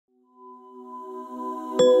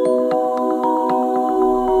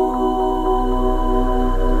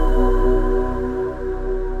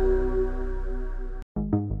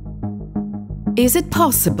Is it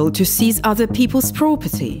possible to seize other people's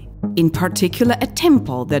property, in particular a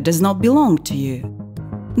temple that does not belong to you?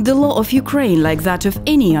 The law of Ukraine, like that of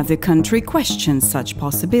any other country, questions such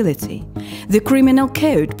possibility. The criminal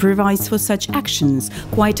code provides for such actions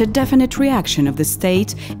quite a definite reaction of the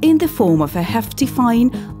state in the form of a hefty fine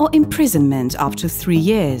or imprisonment up to 3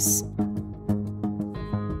 years.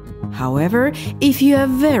 However, if you are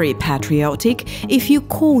very patriotic, if you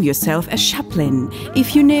call yourself a chaplain,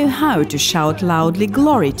 if you know how to shout loudly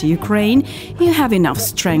 "Glory to Ukraine," you have enough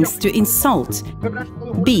strength to insult,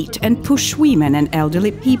 beat and push women and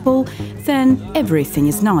elderly people, then everything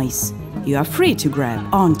is nice. You are free to grab,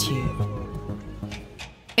 aren't you?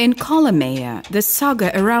 In Kolomyia, the saga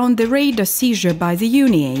around the raid or seizure by the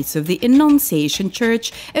Uniates of the Annunciation Church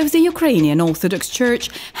of the Ukrainian Orthodox Church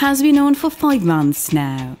has been on for 5 months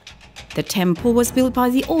now. The temple was built by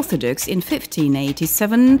the Orthodox in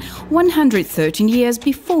 1587, 113 years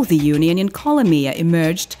before the Union in Kolomyia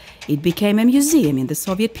emerged. It became a museum in the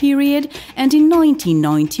Soviet period and in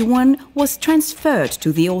 1991 was transferred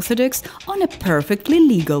to the Orthodox on a perfectly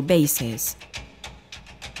legal basis.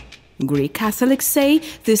 Greek Catholics say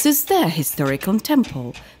this is their historical temple,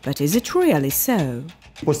 but is it really so?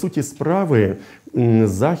 По суті справи,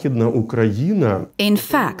 Західна Україна... In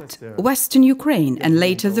fact, Western Ukraine and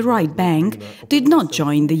later the Right Bank did not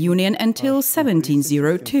join the Union until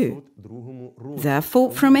 1702.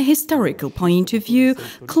 Therefore, from a historical point of view,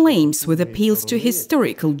 claims with appeals to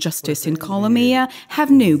historical justice in Kolomyia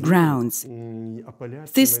have no grounds.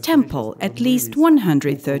 This temple, at least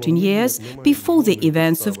 113 years before the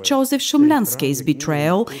events of Joseph Shumlansky's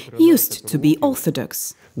betrayal, used to be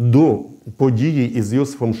Orthodox. До події із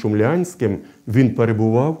Йосифом Шумлянським він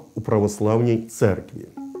перебував у православній церкві.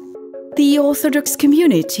 The Orthodox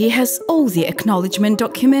community has all the acknowledgment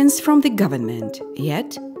documents from the government,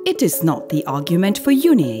 yet it is not the argument for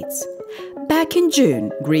Uniates. Back in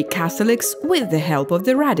June, Greek Catholics, with the help of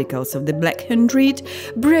the radicals of the Black Hundred,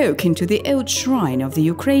 broke into the old shrine of the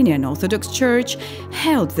Ukrainian Orthodox Church,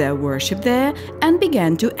 held their worship there, and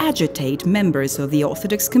began to agitate members of the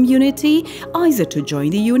Orthodox community either to join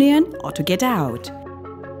the Union or to get out.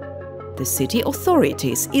 The city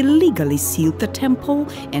authorities illegally sealed the temple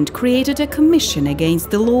and created a commission against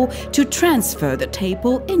the law to transfer the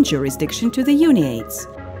temple in jurisdiction to the Uniates.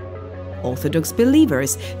 Orthodox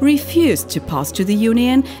believers refused to pass to the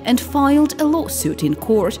Union and filed a lawsuit in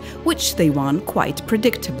court, which they won quite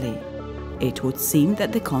predictably. It would seem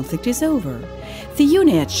that the conflict is over. The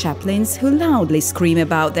Uniate chaplains who loudly scream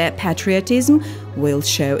about their patriotism will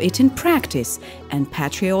show it in practice and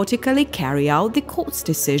patriotically carry out the court's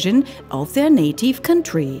decision of their native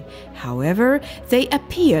country. However, they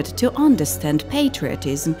appeared to understand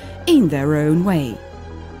patriotism in their own way.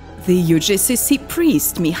 The UGCC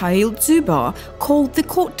priest Mikhail Dzuba called the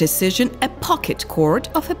court decision a pocket court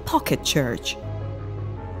of a pocket church.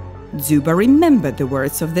 Dzuba remembered the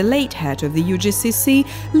words of the late head of the UGCC,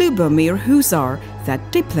 Lubomir Huzar,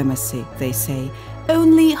 that diplomacy, they say,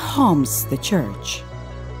 only harms the church.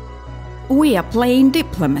 We are playing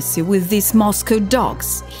diplomacy with these Moscow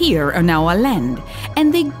dogs here on our land,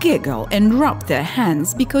 and they giggle and rub their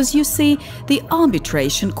hands because, you see, the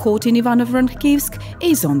arbitration court in Ivano-Frankivsk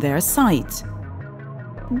is on their side.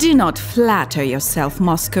 Do not flatter yourself,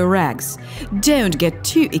 Moscow rags. Don't get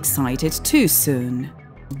too excited too soon.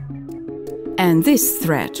 And this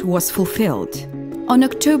threat was fulfilled. On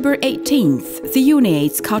October 18th, the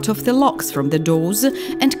Uniates cut off the locks from the doors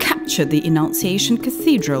and captured the Annunciation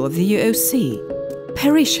Cathedral of the UAOC.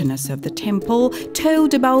 Parishioners of the temple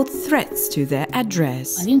told about threats to their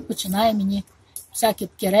address.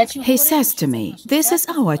 He says to me, "This is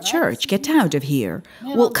our church, get out of here.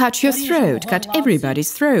 We'll cut your throat, cut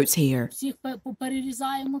everybody's throats here."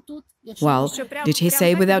 Well, did he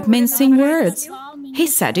say without mincing words? He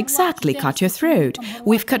said exactly, cut your throat.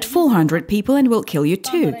 We've cut 400 people and we'll kill you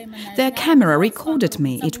too. Their camera recorded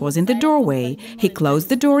me. It was in the doorway. He closed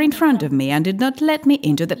the door in front of me and did not let me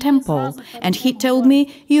into the temple. And he told me,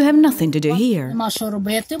 "You have nothing to do here."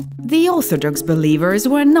 The Orthodox believers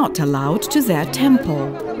were not allowed to their temple.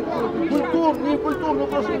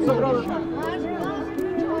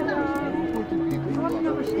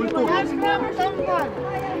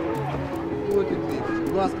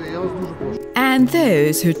 And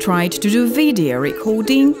those who tried to do video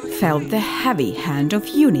recording felt the heavy hand of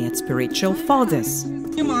Uniate spiritual fathers.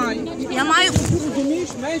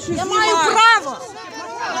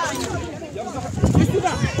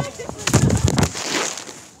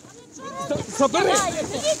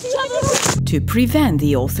 To prevent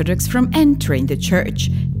the Orthodox from entering the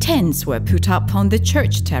church, tents were put up on the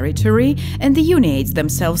church territory, and the Uniates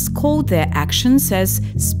themselves called their actions as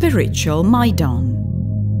spiritual Maidan.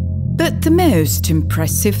 But the most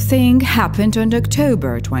impressive thing happened on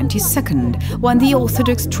October 22nd, when the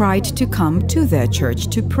Orthodox tried to come to their church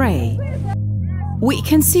to pray. We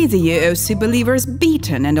can see the UAOC believers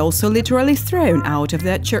beaten and also literally thrown out of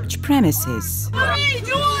their church premises.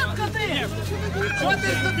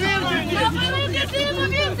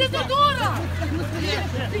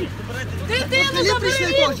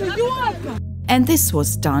 And this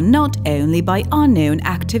was done not only by unknown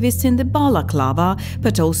activists in the balaclava,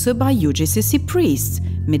 but also by UGCC priests,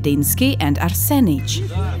 Medinsky and Arsenich.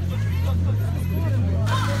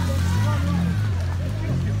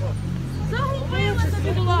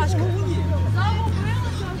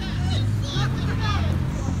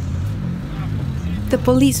 The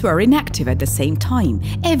police were inactive at the same time.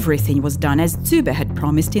 Everything was done as Zube had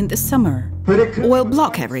promised in the summer. We'll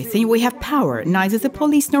block everything, we have power. Neither the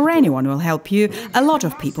police nor anyone will help you. A lot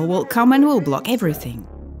of people will come and will block everything.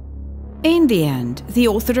 In the end, the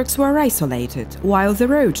Orthodox were isolated, while the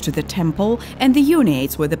road to the temple and the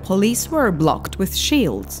Uniates with the police were blocked with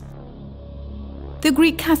shields. The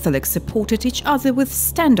Greek Catholics supported each other with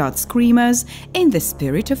standard screamers in the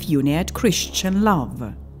spirit of Uniate Christian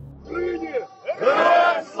love.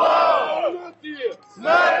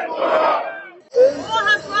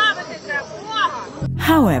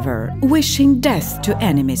 However, wishing death to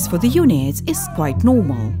enemies for the Uniates is quite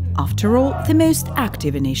normal. After all, the most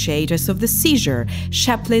active initiators of the seizure,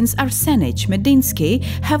 chaplains Arsenich, Medinsky,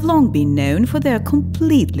 have long been known for their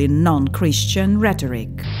completely non-Christian rhetoric.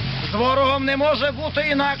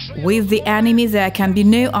 With the enemy there can be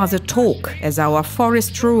no other talk, as our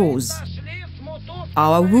forest roars.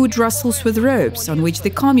 Our wood rustles with ropes on which the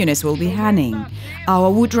communists will be hanging. Our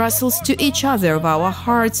wood rustles to each other of our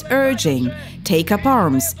hearts urging, take up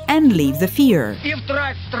arms and leave the fear.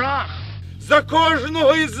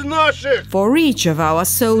 For each of our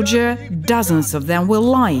soldiers, dozens of them will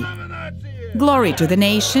lie. Glory to the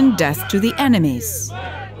nation, death to the enemies.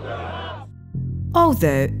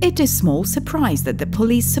 Although it is small surprise that the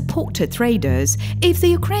police supported raiders if the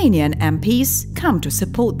Ukrainian MPs come to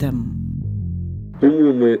support them.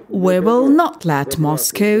 We will not let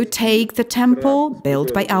Moscow take the temple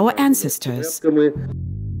built by our ancestors.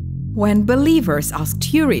 When believers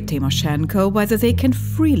asked Yuri Tymoshenko whether they can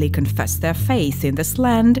freely confess their faith in this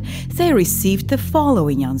land, they received the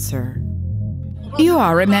following answer. You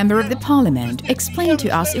are a member of the parliament. Explain to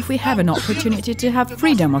us if we have an opportunity to have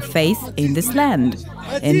freedom of faith in this land.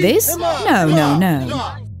 In this? No, no,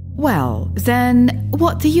 no. Well, then,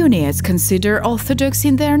 what the Uniates consider Orthodox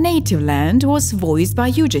in their native land was voiced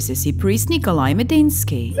by UGCC priest Nikolai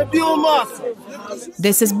Medinsky.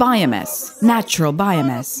 This is biomass, natural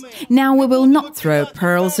biomass. Now we will not throw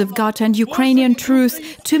pearls of God and Ukrainian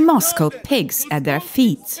truth to Moscow pigs at their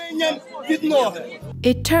feet.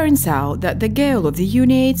 It turns out that the goal of the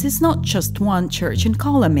Uniates is not just one church in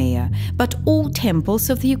Kolomyia, but all temples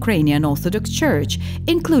of the Ukrainian Orthodox Church,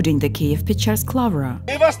 including the Kiev-Pechersk Lavra.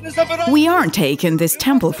 We aren't taking this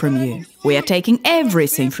temple from you. We are taking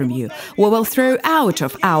everything from you. We will throw out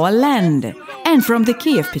of our land and from the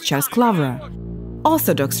Kiev-Pechersk Lavra.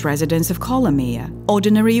 Orthodox residents of Kolomyia,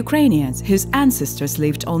 ordinary Ukrainians whose ancestors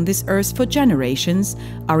lived on this earth for generations,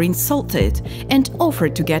 are insulted and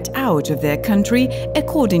offered to get out of their country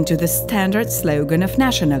according to the standard slogan of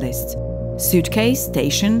nationalists: suitcase,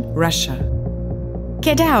 station, Russia.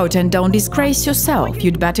 Get out and don't disgrace yourself,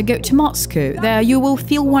 you'd better go to Moscow, there you will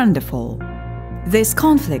feel wonderful. This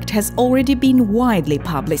conflict has already been widely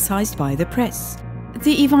publicized by the press.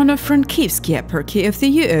 The Ivano-Frankivsk eparchy of the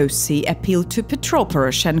UAOC appealed to Petro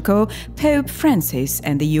Poroshenko, Pope Francis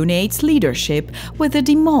and the Uniates leadership with a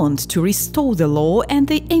demand to restore the law and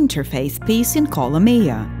the interfaith peace in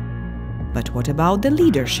Kolomyia. But what about the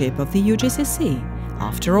leadership of the UGCC?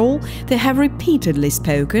 After all, they have repeatedly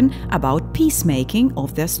spoken about peacemaking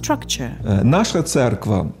of their structure.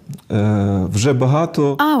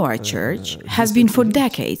 Our church has been for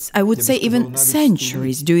decades, I would say even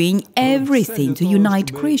centuries, doing everything to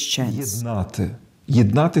unite Christians.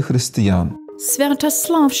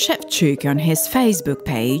 Sviatoslav Shevchuk on his Facebook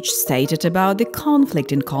page stated about the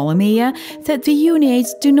conflict in Kolomyia that the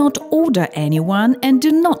Uniates do not order anyone and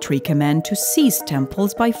do not recommend to seize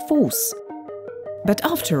temples by force. But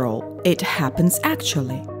after all, it happens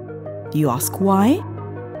actually. You ask why?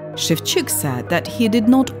 Shevchuk said that he did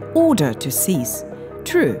not order to seize.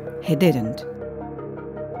 True, he didn't.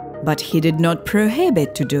 But he did not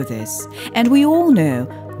prohibit to do this, and we all know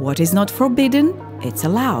what is not forbidden, it's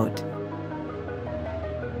allowed.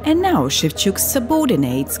 And now Shevchuk's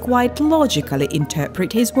subordinates quite logically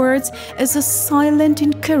interpret his words as a silent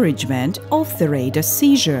encouragement of the raiders'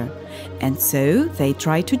 seizure, and so they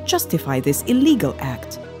try to justify this illegal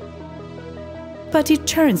act. But it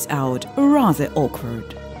turns out rather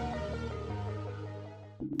awkward.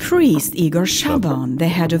 Priest Igor Shaban, the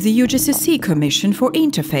head of the UGCC Commission for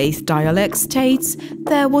Interfaith Dialogue, states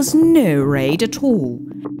there was no raid at all.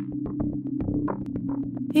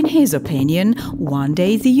 In his opinion, one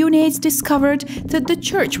day the Uniates discovered that the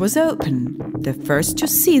church was open. The first to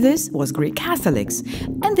see this was Greek Catholics,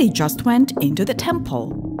 and they just went into the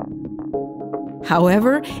temple.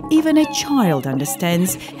 However, even a child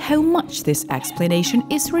understands how much this explanation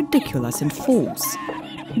is ridiculous and false.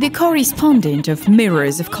 The correspondent of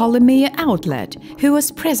Mirrors of Kolomyia outlet, who was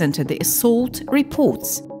present at the assault,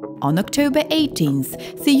 reports: on October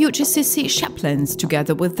 18th, the UGCC chaplains,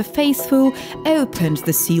 together with the faithful, opened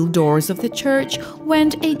the sealed doors of the church,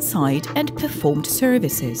 went inside and performed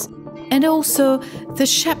services. And also, the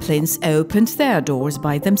chaplains opened their doors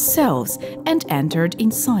by themselves and entered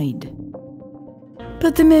inside.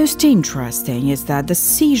 But the most interesting is that the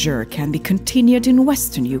seizure can be continued in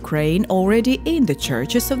western Ukraine already in the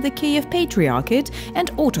churches of the Kyiv Patriarchate and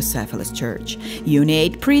Orthodox Church.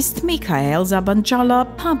 Uniate priest Mikhail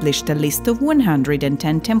Zabanjala published a list of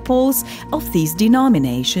 110 temples of these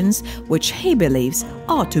denominations, which he believes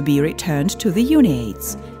are to be returned to the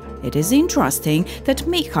Uniates. It is interesting that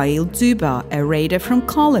Mikhail Dzuba, a raider from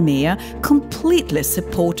Kolomyia, completely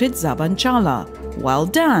supported Zabanjala. Well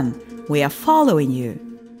done! We are following you.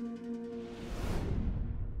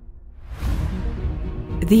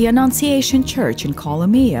 The Annunciation Church in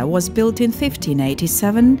Kolomyia was built in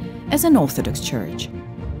 1587 as an Orthodox church.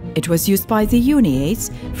 It was used by the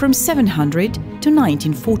Uniates from 700 to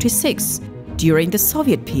 1946. During the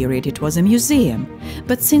Soviet period it was a museum,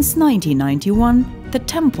 but since 1991 the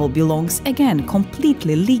temple belongs again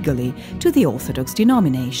completely legally to the Orthodox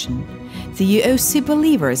denomination. The UAOC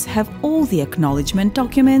believers have all the acknowledgment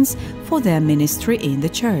documents for their ministry in the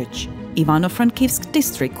church. Ivano-Frankivsk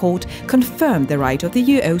District Court confirmed the right of the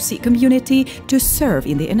UAOC community to serve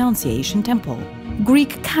in the Annunciation Temple.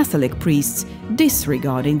 Greek Catholic priests,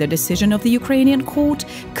 disregarding the decision of the Ukrainian court,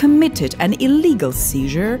 committed an illegal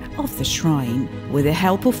seizure of the shrine. With the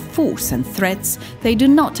help of force and threats, they do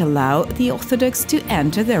not allow the Orthodox to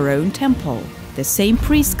enter their own temple. The same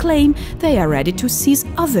priests claim they are ready to seize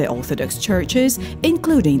other Orthodox churches,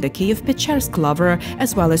 including the Kiev-Pechersk Lavra,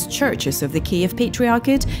 as well as churches of the Kyiv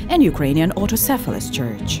Patriarchate and Ukrainian Orthodox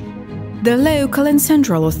Church. The local and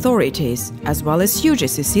central authorities, as well as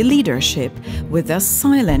UGCC leadership, with their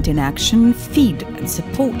silent inaction, feed and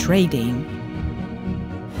support raiding.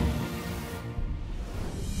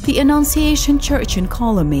 The Annunciation Church in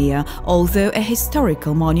Kolomyia, although a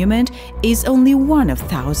historical monument, is only one of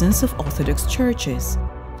thousands of Orthodox churches.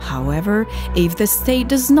 However, if the state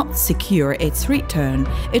does not secure its return,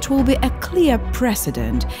 it will be a clear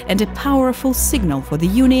precedent and a powerful signal for the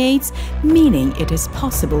Uniates, meaning it is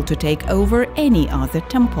possible to take over any other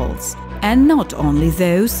temples, and not only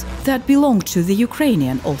those that belong to the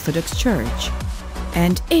Ukrainian Orthodox Church.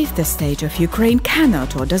 And if the state of Ukraine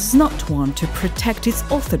cannot or does not want to protect its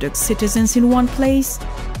Orthodox citizens in one place,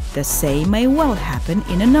 the same may well happen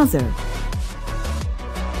in another.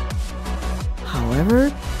 However,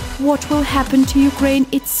 what will happen to Ukraine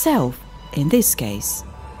itself in this case?